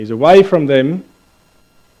He's away from them,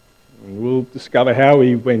 and we'll discover how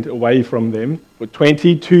he went away from them for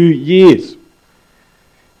 22 years.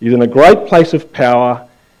 He's in a great place of power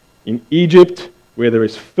in Egypt where there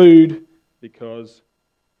is food because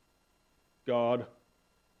God,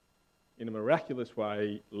 in a miraculous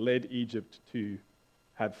way, led Egypt to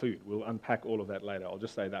have food. We'll unpack all of that later. I'll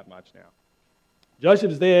just say that much now.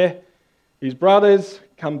 Joseph's there. His brothers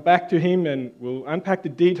come back to him, and we'll unpack the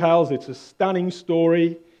details. It's a stunning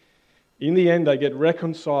story. In the end, they get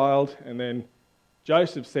reconciled, and then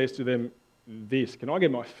Joseph says to them this. Can I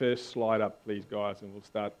get my first slide up, please, guys, and we'll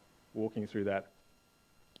start walking through that.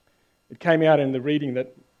 It came out in the reading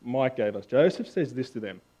that Mike gave us. Joseph says this to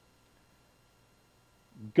them.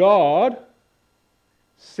 God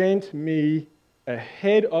sent me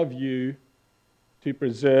ahead of you to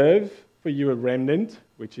preserve for you a remnant,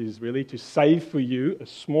 which is really to save for you a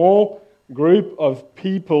small group of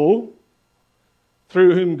people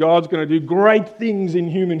through whom God's going to do great things in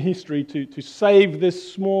human history to save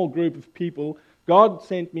this small group of people. God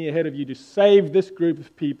sent me ahead of you to save this group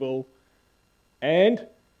of people and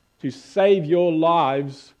to save your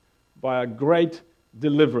lives by a great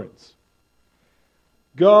deliverance.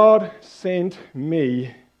 God sent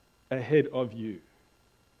me ahead of you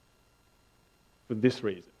for this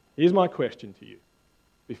reason. Here's my question to you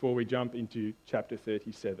before we jump into chapter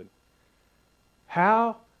 37.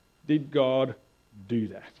 How did God do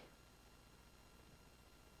that?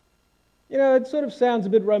 You know, it sort of sounds a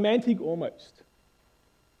bit romantic almost.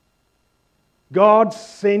 God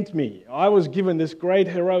sent me. I was given this great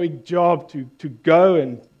heroic job to go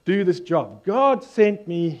and do this job. God sent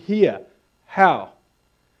me here. How?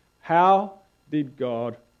 How did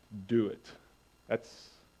God do it? That's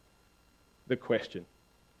the question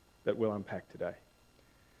that we'll unpack today.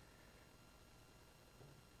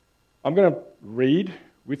 I'm going to read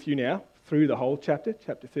with you now through the whole chapter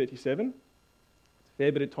 37. It's a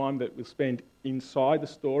fair bit of time that we'll spend inside the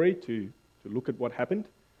story to look at what happened,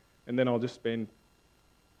 and then I'll just spend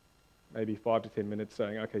maybe 5 to 10 minutes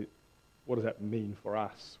saying, okay, what does that mean for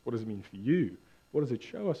us? What does it mean for you? What does it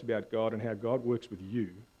show us about God and how God works with you,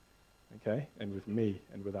 okay, and with me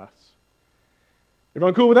and with us?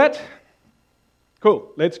 Everyone cool with that?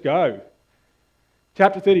 Cool, let's go.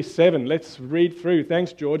 Chapter 37, let's read through.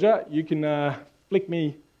 Thanks, Georgia. You can flick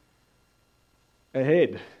me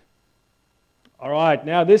ahead. All right,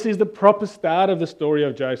 now this is the proper start of the story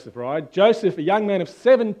of Joseph, right? Joseph, a young man of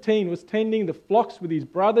 17, was tending the flocks with his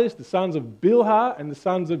brothers, the sons of Bilhah and the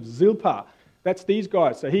sons of Zilpah. That's these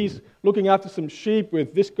guys. So he's looking after some sheep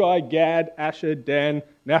with this guy, Gad, Asher, Dan,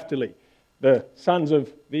 Naphtali, the sons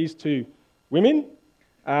of these two women.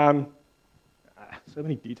 So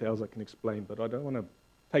many details I can explain, but I don't want to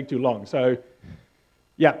take too long. So,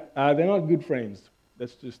 yeah, they're not good friends.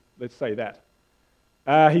 Let's say that.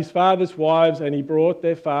 His father's wives, and he brought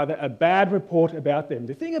their father a bad report about them.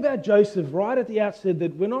 The thing about Joseph right at the outset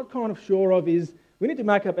that we're not kind of sure of is we need to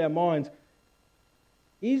make up our minds.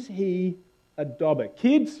 Is he a dobber?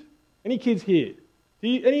 Kids? Any kids here?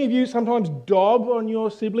 Any of you sometimes dob on your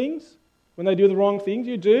siblings when they do the wrong things?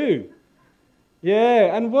 You do.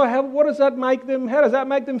 Yeah, and what does that make them? How does that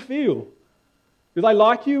make them feel? Do they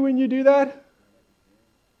like you when you do that?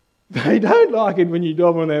 They don't like it when you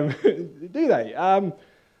dob on them, do they?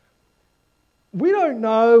 We don't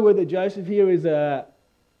know whether Joseph here is a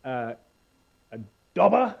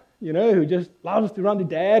dobber, you know, who just loves to run to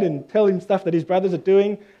dad and tell him stuff that his brothers are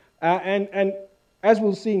doing. And as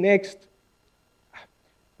we'll see next,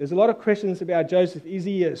 there's a lot of questions about Joseph. Is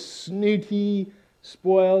he a snooty,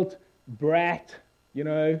 spoilt brat, you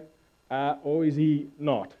know, or is he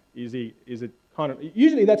not? Is it kind of,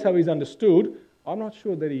 usually that's how he's understood. I'm not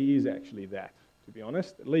sure that he is actually that, to be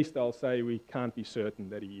honest. At least I'll say we can't be certain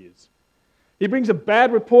that he is. He brings a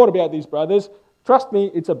bad report about these brothers. Trust me,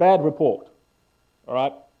 it's a bad report. All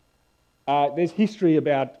right? There's history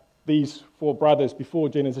about these four brothers before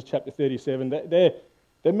Genesis chapter 37. They're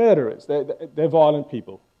murderers. They're violent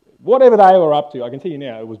people. Whatever they were up to, I can tell you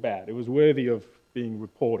now, it was bad. It was worthy of being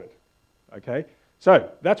reported. Okay? So,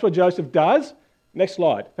 that's what Joseph does. Next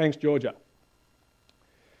slide. Thanks, Georgia.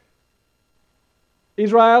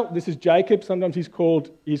 Israel, this is Jacob. Sometimes he's called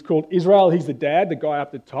Israel. He's the dad, the guy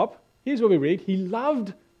up the top. Here's what we read. He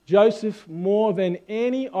loved Joseph more than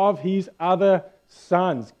any of his other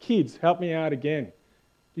sons. Kids, help me out again.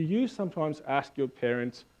 Do you sometimes ask your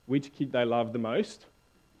parents which kid they love the most?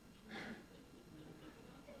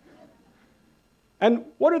 And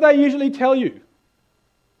what do they usually tell you?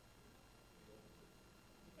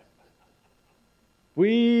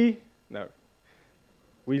 We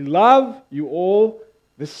love you all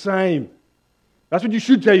the same. That's what you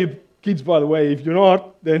should tell your Kids, by the way, if you're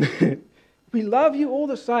not, then we love you all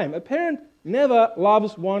the same. A parent never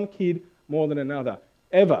loves one kid more than another,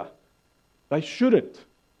 ever. They shouldn't.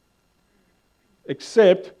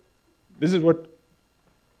 Except, this is what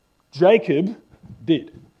Jacob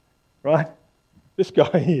did, right? This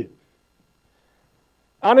guy here.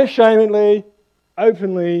 Unashamedly,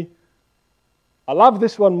 openly, I love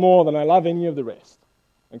this one more than I love any of the rest.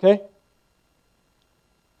 Okay?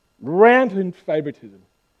 Rampant favoritism.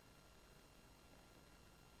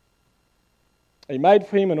 He made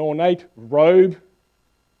for him an ornate robe.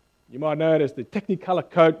 You might know it as the Technicolor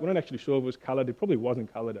coat. We're not actually sure if it was coloured. It probably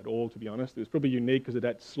wasn't coloured at all, to be honest. It was probably unique because it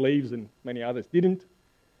had sleeves and many others didn't.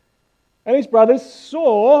 And his brothers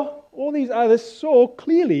saw, all these others saw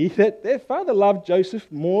clearly that their father loved Joseph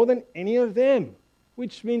more than any of them,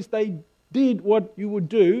 which means they did what you would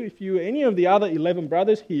do if you were any of the other 11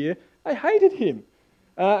 brothers here. They hated him,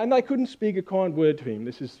 and they couldn't speak a kind word to him.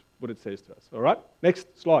 This is what it says to us. All right,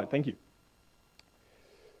 next slide. Thank you.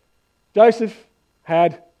 Joseph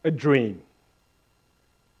had a dream,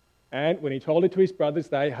 and when he told it to his brothers,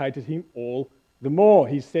 they hated him all the more.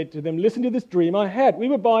 He said to them, "Listen to this dream I had. We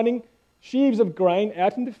were binding sheaves of grain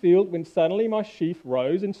out in the field when suddenly my sheaf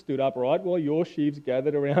rose and stood upright while your sheaves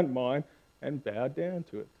gathered around mine and bowed down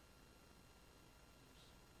to it."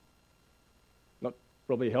 Not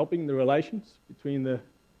probably helping the relations between the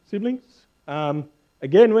siblings.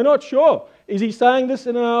 Again, we're not sure. Is he saying this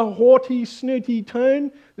in a haughty, snooty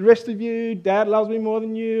tone? The rest of you, Dad loves me more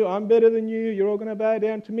than you, I'm better than you, you're all going to bow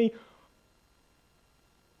down to me?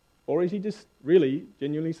 Or is he just really,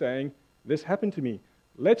 genuinely saying, this happened to me?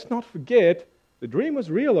 Let's not forget, the dream was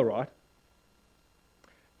real, all right?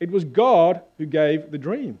 It was God who gave the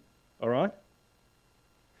dream, all right?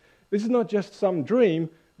 This is not just some dream,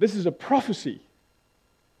 this is a prophecy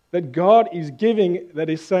that God is giving that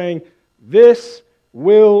is saying, this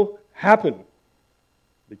will happen.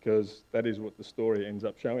 Because that is what the story ends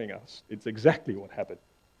up showing us. It's exactly what happened,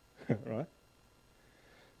 right?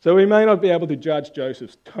 So we may not be able to judge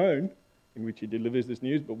Joseph's tone in which he delivers this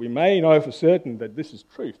news, but we may know for certain that this is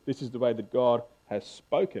truth. This is the way that God has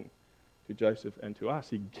spoken to Joseph and to us.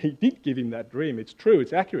 He did give him that dream. It's true.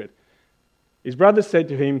 It's accurate. His brothers said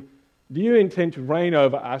to him, "Do you intend to reign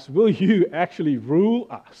over us? Will you actually rule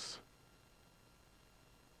us?"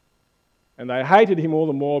 And they hated him all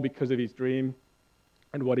the more because of his dream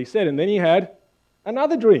and what he said. And then he had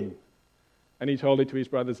another dream. And he told it to his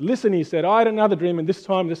brothers. "Listen," he said, "I had another dream, and this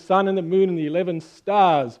time the sun and the moon and the 11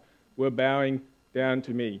 stars were bowing down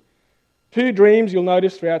to me." Two dreams, you'll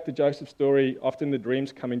notice throughout the Joseph story, often the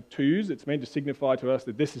dreams come in twos. It's meant to signify to us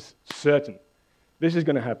that this is certain. This is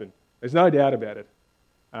going to happen. There's no doubt about it.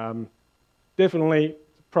 Definitely,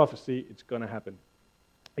 it's a prophecy. It's going to happen.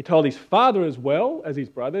 He told his father as well as his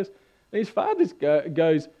brothers. And his father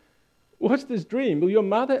goes, "What's this dream? Will your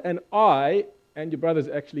mother and I and your brothers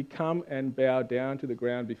actually come and bow down to the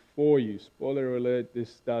ground before you?" Spoiler alert,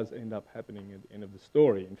 this does end up happening at the end of the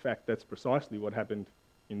story. In fact, that's precisely what happened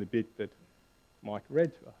in the bit that Mike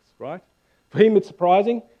read to us, right? For him, it's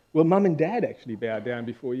surprising. Will Mum and Dad actually bow down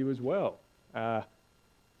before you as well?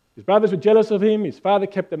 His brothers were jealous of him. His father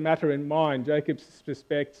kept the matter in mind. Jacob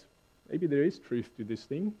suspects maybe there is truth to this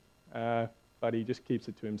thing, but he just keeps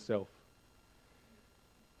it to himself.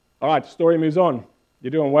 All right, the story moves on.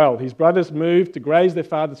 You're doing well. His brothers moved to graze their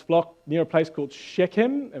father's flock near a place called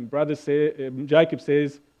Shechem, and Jacob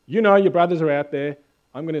says, "You know your brothers are out there.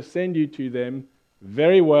 I'm going to send you to them."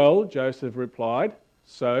 "Very well," Joseph replied.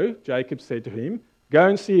 So Jacob said to him, "Go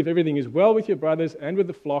and see if everything is well with your brothers and with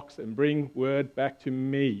the flocks, and bring word back to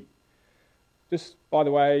me." Just, by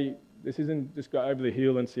the way, this isn't just go over the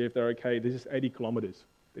hill and see if they're okay. This is 80 kilometres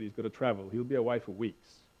that he's got to travel. He'll be away for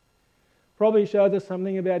weeks. Probably shows us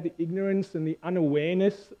something about the ignorance and the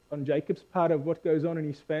unawareness on Jacob's part of what goes on in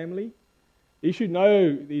his family. He should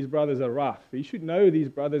know these brothers are rough. He should know these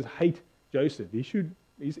brothers hate Joseph.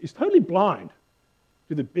 He's totally blind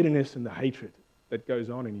to the bitterness and the hatred that goes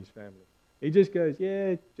on in his family. He just goes,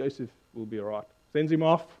 "Yeah, Joseph will be all right." Sends him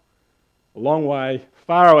off a long way,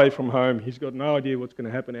 far away from home. He's got no idea what's going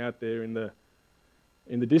to happen out there in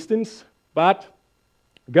the distance. But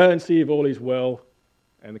go and see if all is well,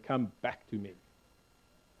 and come back to me.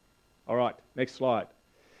 All right, next slide.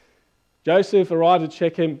 Joseph arrived at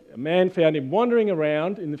Shechem. A man found him wandering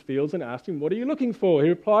around in the fields and asked him, "What are you looking for?" He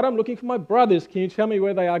replied, "I'm looking for my brothers. Can you tell me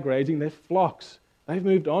where they are grazing their flocks?" "They've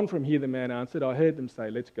moved on from here," the man answered. "I heard them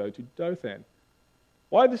say, 'Let's go to Dothan.'"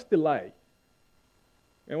 Why this delay?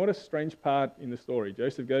 And what a strange part in the story.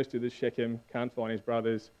 Joseph goes to this Shechem, can't find his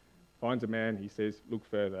brothers, finds a man. He says, "Look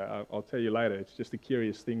further. I'll tell you later." It's just a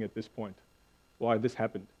curious thing at this point, why this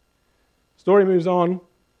happened. Story moves on.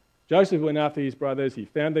 Joseph went after his brothers. He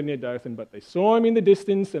found them near Dothan, but they saw him in the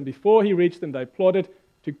distance, and before he reached them, they plotted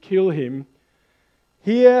to kill him.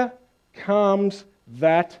 Here comes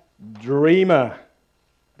that dreamer,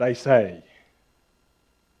 they say.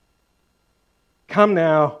 Come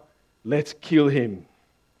now, let's kill him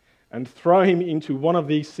and throw him into one of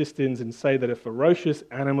these cisterns and say that a ferocious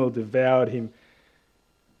animal devoured him.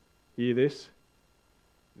 Hear this?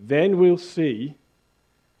 Then we'll see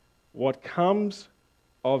what comes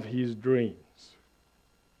of his dreams.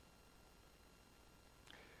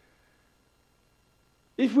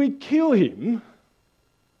 If we kill him,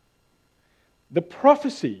 the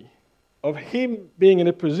prophecy of him being in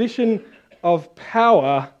a position of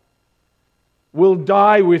power will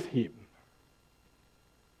die with him.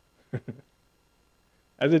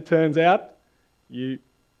 As it turns out, you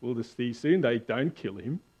will see soon, they don't kill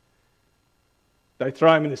him. They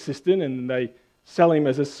throw him in the cistern and they sell him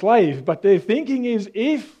as a slave. But their thinking is,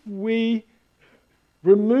 if we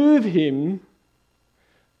remove him,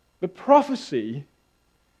 the prophecy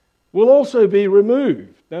will also be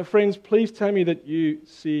removed. Now, friends, please tell me that you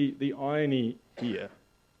see the irony here.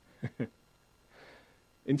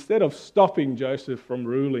 Instead of stopping Joseph from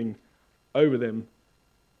ruling over them,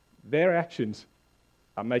 their actions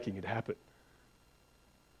are making it happen.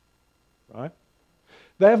 Right?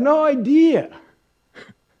 They have no idea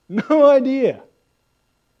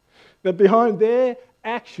that behind their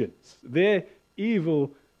actions, their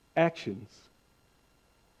evil actions,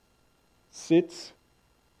 sits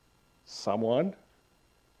someone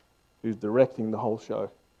who's directing the whole show.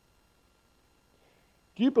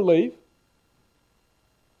 Do you believe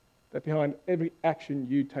that behind every action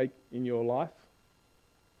you take in your life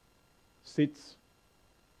sits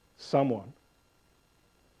someone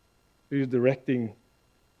who's directing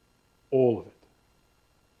all of it?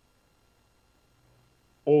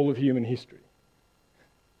 All of human history.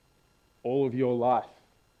 All of your life.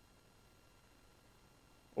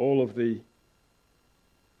 All of the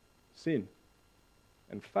sin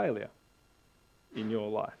and failure in your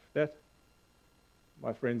life. That,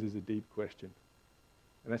 my friends, is a deep question.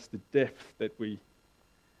 And that's the depth that we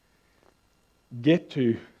get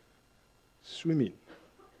to swim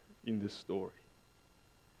in this story.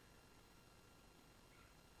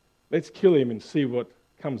 Let's kill him and see what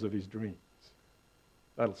comes of his dreams.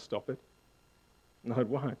 That'll stop it. No, it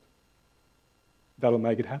won't. That'll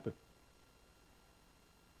make it happen.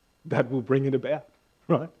 That will bring it about,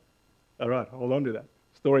 right? All right, hold on to that.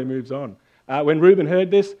 Story moves on. When Reuben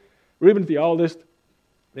heard this, Reuben's the oldest.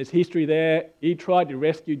 There's history there. He tried to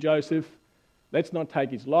rescue Joseph. Let's not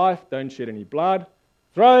take his life. Don't shed any blood.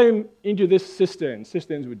 Throw him into this cistern.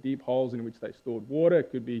 Cisterns were deep holes in which they stored water.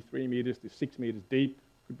 It could be 3 meters to 6 meters deep.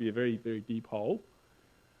 It could be a very, very deep hole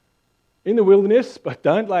in the wilderness, but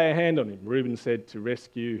don't lay a hand on him. Reuben said to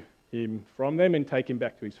rescue him from them and take him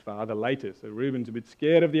back to his father later. So Reuben's a bit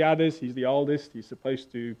scared of the others. He's the oldest. He's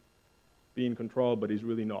supposed to be in control, but he's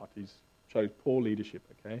really not. He shows poor leadership,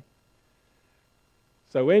 okay?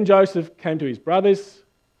 So when Joseph came to his brothers,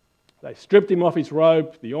 they stripped him off his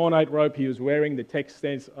robe, the ornate robe he was wearing. The text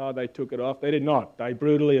says, they took it off. They did not. They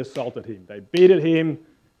brutally assaulted him. They beat him.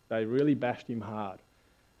 They really bashed him hard.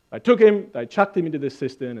 They took him, they chucked him into the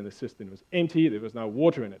cistern, and the cistern was empty. There was no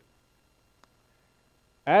water in it.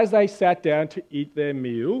 As they sat down to eat their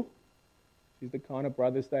meal, these are the kind of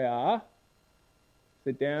brothers they are.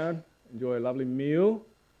 Sit down, enjoy a lovely meal,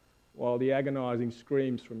 while the agonizing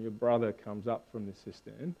screams from your brother comes up from the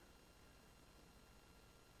cistern.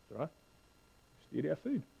 Right? Just eat our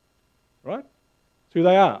food. Right? That's who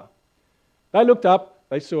they are. They looked up,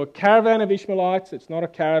 they saw a caravan of Ishmaelites. It's not a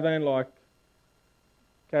caravan like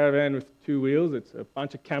caravan with 2 wheels. It's a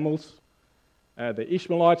bunch of camels. The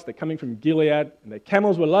Ishmaelites, they're coming from Gilead, and their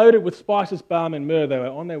camels were loaded with spices, balm, and myrrh. They were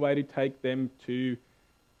on their way to take them to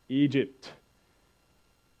Egypt.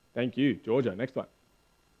 Thank you, Georgia. Next one.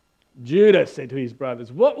 Judah said to his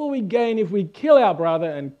brothers, "What will we gain if we kill our brother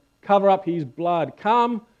and cover up his blood?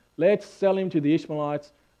 Come, let's sell him to the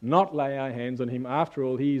Ishmaelites, not lay our hands on him. After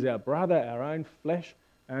all, he is our brother, our own flesh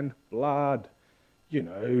and blood." You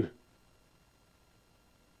know,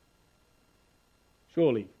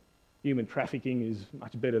 surely human trafficking is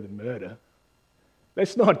much better than murder.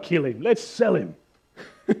 Let's not kill him. Let's sell him.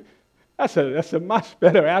 That's a much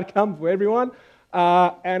better outcome for everyone.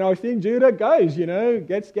 And I think Judah goes,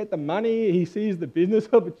 get the money. He sees the business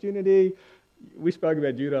opportunity. We spoke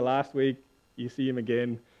about Judah last week. You see him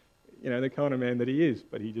again, the kind of man that he is.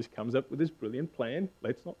 But he just comes up with this brilliant plan.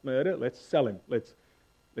 Let's not murder. Let's sell him. Let's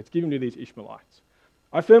give him to these Ishmaelites.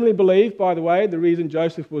 I firmly believe, by the way, the reason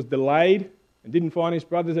Joseph was delayed and didn't find his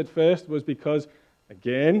brothers at first was because,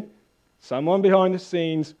 again, someone behind the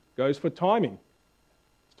scenes goes for timing.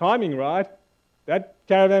 It's timing, right? That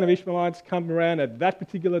caravan of Ishmaelites come around at that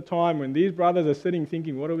particular time when these brothers are sitting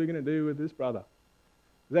thinking, what are we going to do with this brother?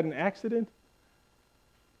 Is that an accident?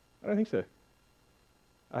 I don't think so.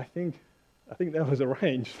 I think that was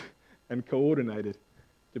arranged and coordinated,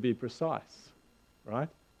 to be precise, right?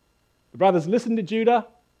 The brothers listen to Judah.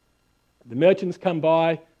 The merchants come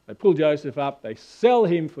by. They pull Joseph up. They sell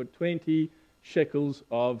him for 20 shekels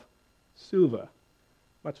of silver,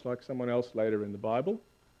 much like someone else later in the Bible,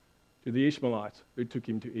 to the Ishmaelites who took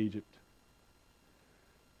him to Egypt.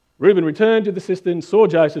 Reuben returned to the cistern, saw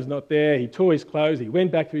Joseph's not there. He tore his clothes. He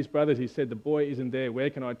went back to his brothers. He said, the boy isn't there. Where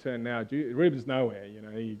can I turn now? Reuben's nowhere.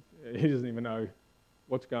 He doesn't even know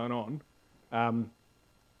what's going on. And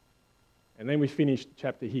then we finished the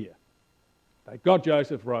chapter here. They got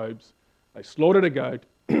Joseph robes. They slaughtered a goat.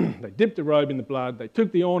 They dipped the robe in the blood. They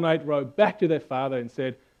took the ornate robe back to their father and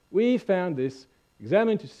said, we found this.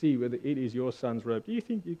 Examine to see whether it is your son's robe. Do you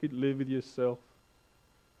think you could live with yourself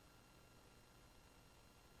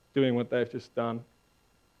doing what they've just done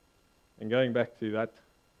and going back to that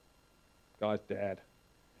guy's dad?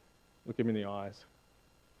 Look him in the eyes.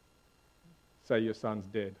 Say your son's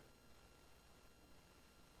dead.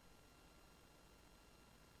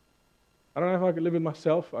 I don't know if I could live with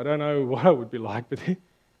myself. I don't know what I would be like, but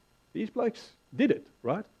these blokes did it,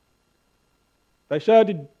 right? They showed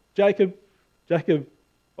to Jacob. Jacob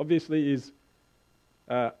obviously is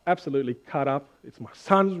absolutely cut up. It's my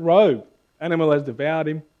son's robe. Animal has devoured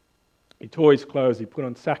him. He tore his clothes. He put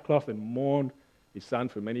on sackcloth and mourned his son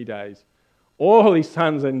for many days. All his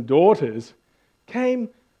sons and daughters came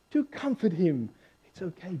to comfort him. It's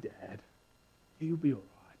okay, Dad. You'll be all right.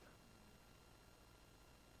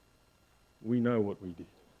 We know what we did.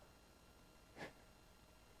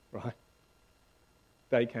 Right?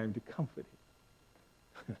 They came to comfort him.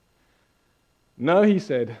 No, he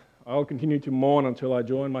said, I'll continue to mourn until I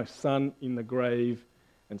join my son in the grave.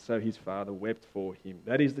 And so his father wept for him.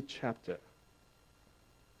 That is the chapter.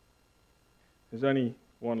 There's only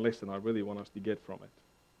one lesson I really want us to get from it.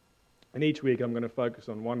 And each week I'm going to focus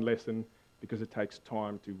on one lesson because it takes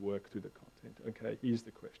time to work through the content. Okay, here's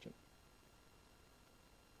the question.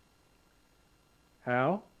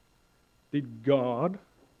 How did God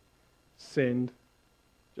send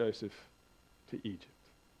Joseph to Egypt?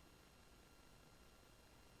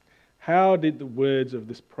 How did the words of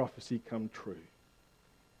this prophecy come true?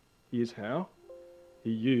 Here's how. He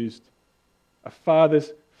used a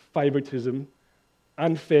father's favoritism,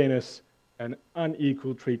 unfairness, and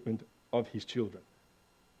unequal treatment of his children.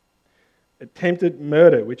 Attempted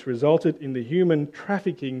murder, which resulted in the human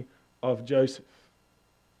trafficking of Joseph.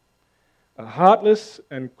 A heartless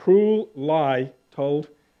and cruel lie told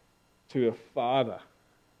to a father.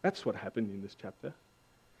 That's what happened in this chapter.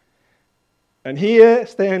 And here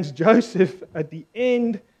stands Joseph at the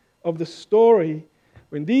end of the story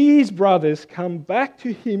when these brothers come back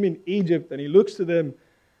to him in Egypt, and he looks to them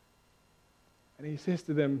and he says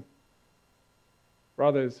to them,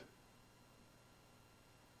 brothers,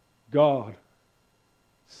 God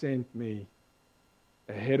sent me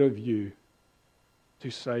ahead of you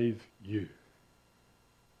to save you.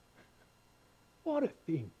 What a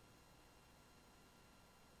thing.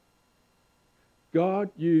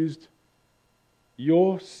 God used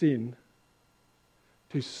your sin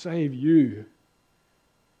to save you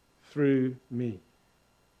through me.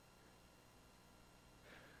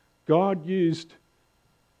 God used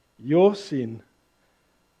your sin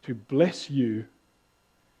to bless you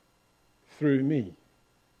through me.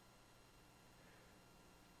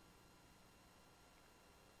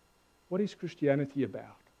 What is Christianity about?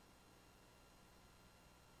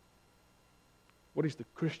 What is the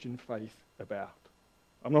Christian faith about?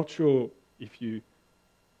 I'm not sure if you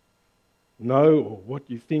know or what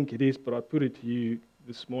you think it is, but I put it to you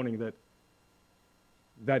this morning that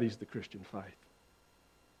that is the Christian faith.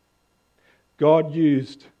 God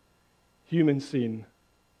used human sin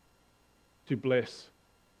to bless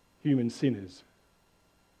human sinners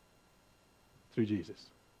through Jesus.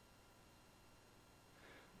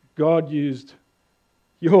 God used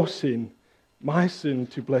your sin, my sin,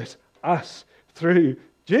 to bless us through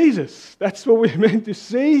Jesus. That's what we're meant to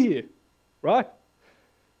see here, right?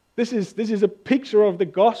 This is a picture of the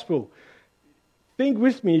gospel. Think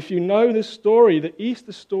with me, if you know the story, the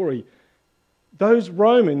Easter story, those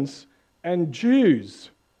Romans and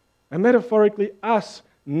Jews, and metaphorically us,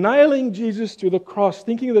 nailing Jesus to the cross,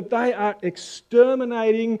 thinking that they are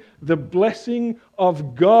exterminating the blessing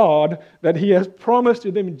of God that He has promised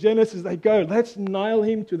to them in Genesis. They go, let's nail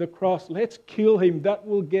Him to the cross, let's kill Him, that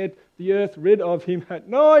will get the earth rid of Him. Had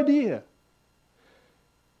no idea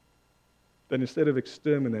that instead of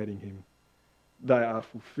exterminating him, they are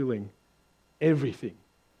fulfilling everything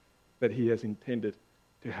that he has intended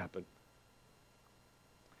to happen.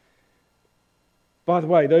 By the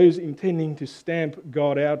way, those intending to stamp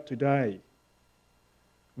God out today,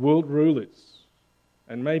 world rulers,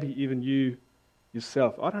 and maybe even you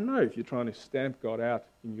yourself, I don't know if you're trying to stamp God out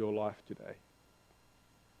in your life today.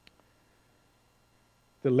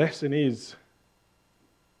 The lesson is,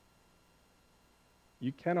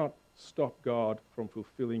 you cannot stop God from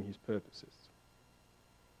fulfilling his purposes.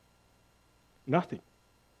 Nothing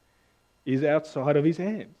is outside of his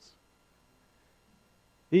hands.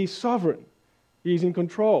 He's sovereign. He's in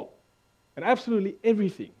control. And absolutely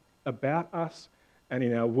everything about us and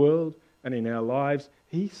in our world and in our lives,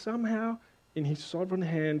 he somehow, in his sovereign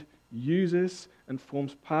hand, uses and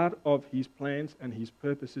forms part of his plans and his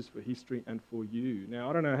purposes for history and for you. Now,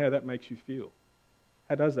 I don't know how that makes you feel.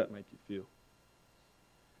 How does that make you feel?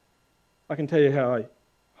 I can tell you how I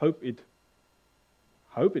hope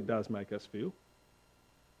it does make us feel.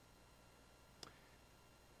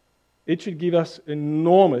 It should give us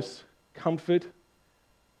enormous comfort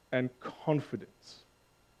and confidence.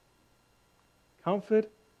 Comfort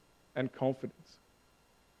and confidence.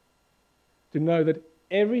 To know that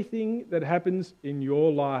everything that happens in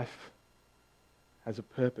your life has a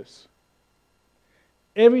purpose.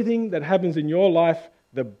 Everything that happens in your life,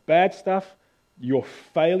 the bad stuff, your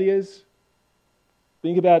failures.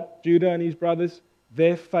 Think about Judah and his brothers,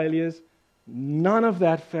 their failures. None of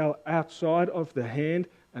that fell outside of the hand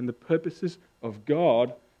and the purposes of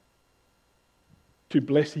God to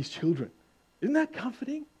bless his children. Isn't that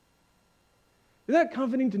comforting? Isn't that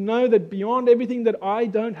comforting to know that beyond everything that I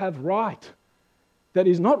don't have right, that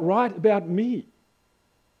is not right about me,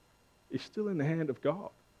 is still in the hand of God?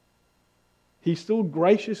 He still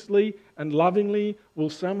graciously and lovingly will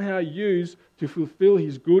somehow use to fulfill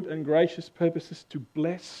his good and gracious purposes to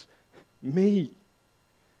bless me.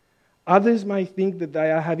 Others may think that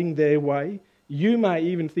they are having their way. You may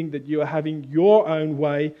even think that you are having your own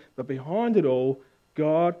way, but behind it all,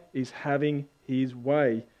 God is having his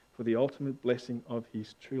way for the ultimate blessing of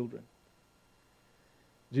his children.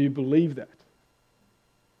 Do you believe that?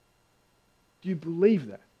 Do you believe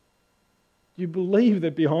that? Do you believe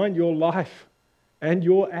that behind your life and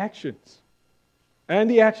your actions and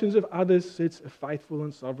the actions of others sits a faithful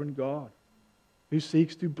and sovereign God who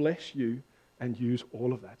seeks to bless you and use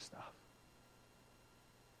all of that stuff?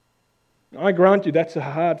 I grant you that's a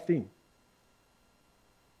hard thing.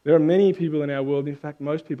 There are many people in our world, in fact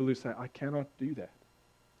most people, who say, I cannot do that.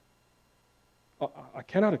 I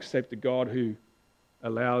cannot accept a God who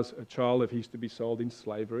allows a child of his to be sold in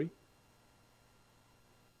slavery.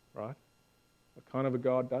 Right? What kind of a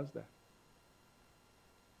God does that?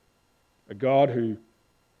 A God who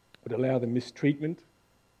would allow the mistreatment,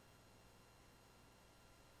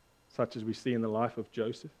 such as we see in the life of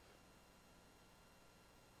Joseph.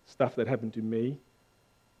 Stuff that happened to me.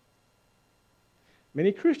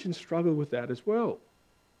 Many Christians struggle with that as well.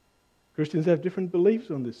 Christians have different beliefs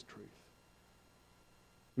on this truth.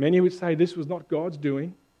 Many would say this was not God's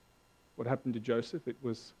doing, what happened to Joseph. It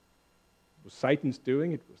was Satan's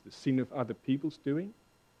doing. It was the sin of other people's doing.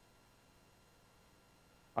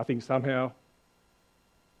 I think somehow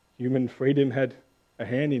human freedom had a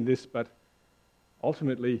hand in this, but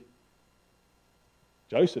ultimately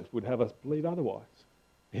Joseph would have us believe otherwise.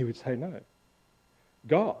 He would say, no,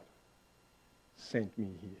 God sent me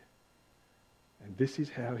here. And this is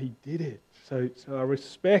how he did it. So I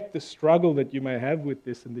respect the struggle that you may have with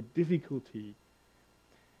this and the difficulty.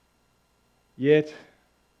 Yet,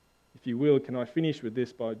 if you will, can I finish with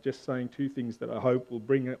this by just saying two things that I hope will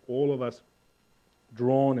bring all of us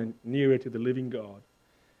drawn and nearer to the living God.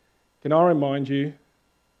 Can I remind you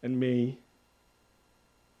and me,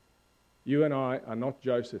 you and I are not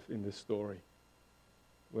Joseph in this story.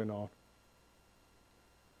 We're not.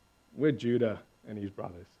 We're Judah and his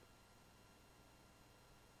brothers.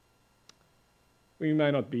 We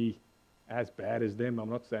may not be as bad as them. I'm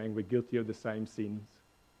not saying we're guilty of the same sins.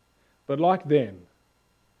 But like them,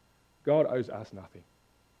 God owes us nothing.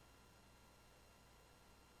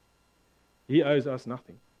 He owes us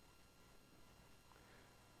nothing.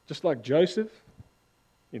 Just like Joseph,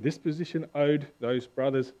 in this position, owed those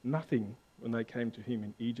brothers nothing when they came to him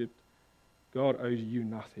in Egypt, God owes you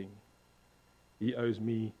nothing. He owes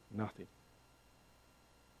me nothing.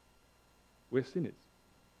 We're sinners.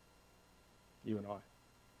 You and I.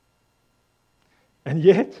 And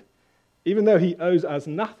yet, even though he owes us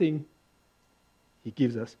nothing, he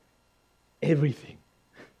gives us everything.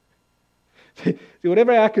 See,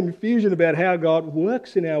 whatever our confusion about how God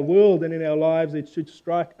works in our world and in our lives, it should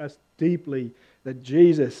strike us deeply that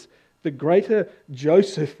Jesus The greater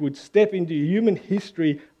Joseph would step into human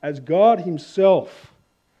history as God himself.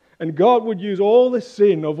 And God would use all the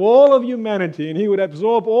sin of all of humanity, and he would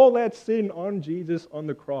absorb all that sin on Jesus on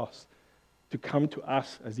the cross to come to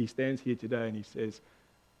us as he stands here today and he says,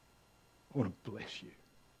 I want to bless you.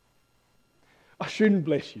 I shouldn't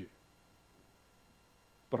bless you,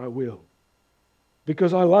 but I will.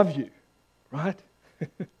 Because I love you, right?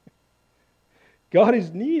 God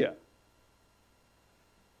is near.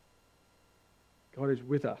 God is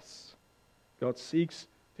with us. God seeks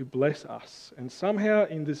to bless us. And somehow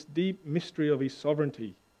in this deep mystery of his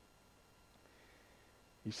sovereignty,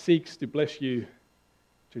 he seeks to bless you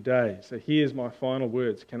today. So here's my final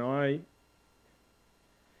words. Can I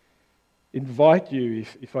invite you,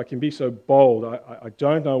 if I can be so bold, I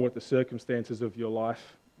don't know what the circumstances of your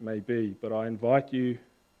life may be, but I invite you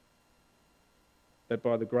that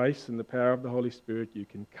by the grace and the power of the Holy Spirit you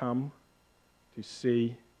can come to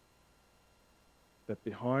see that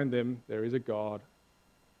behind them there is a God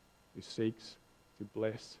who seeks to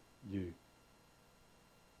bless you.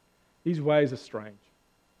 His ways are strange.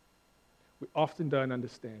 We often don't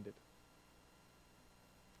understand it.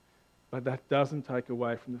 But that doesn't take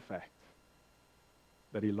away from the fact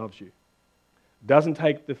that he loves you. Doesn't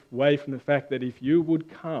take away from the fact that if you would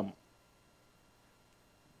come,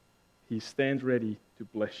 he stands ready to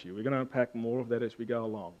bless you. We're going to unpack more of that as we go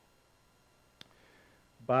along.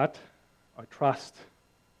 But I trust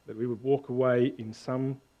that we would walk away in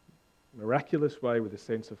some miraculous way with a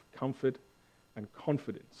sense of comfort and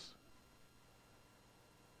confidence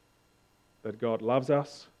that God loves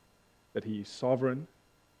us, that he is sovereign,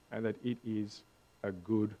 and that it is a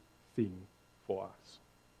good thing for us.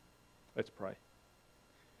 Let's pray.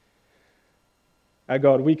 Our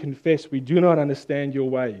God, we confess we do not understand your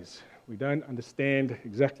ways. We don't understand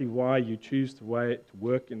exactly why you choose to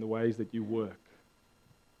work in the ways that you work.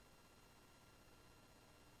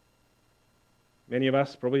 Many of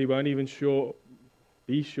us probably won't even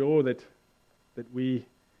be sure that we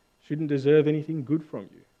shouldn't deserve anything good from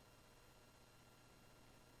you.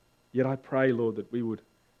 Yet I pray, Lord, that we would,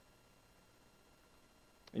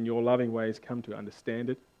 in your loving ways, come to understand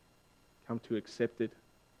it, come to accept it,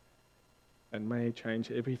 and may it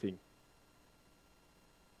change everything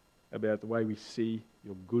about the way we see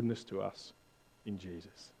your goodness to us in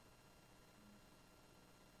Jesus.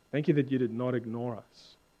 Thank you that you did not ignore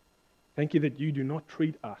us. Thank you that you do not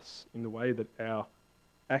treat us in the way that our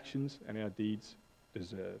actions and our deeds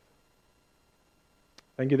deserve.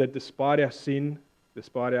 Thank you that despite our sin,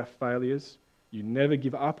 despite our failures, you never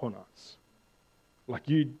give up on us. Like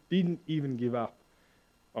you didn't even give up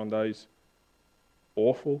on those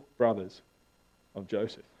awful brothers of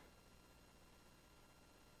Joseph.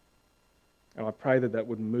 And I pray that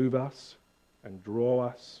would move us and draw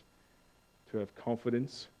us to have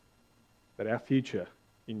confidence that our future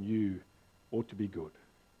in you ought to be good.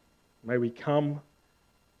 May we come,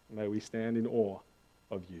 may we stand in awe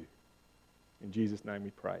of you. In Jesus' name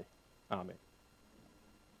we pray. Amen.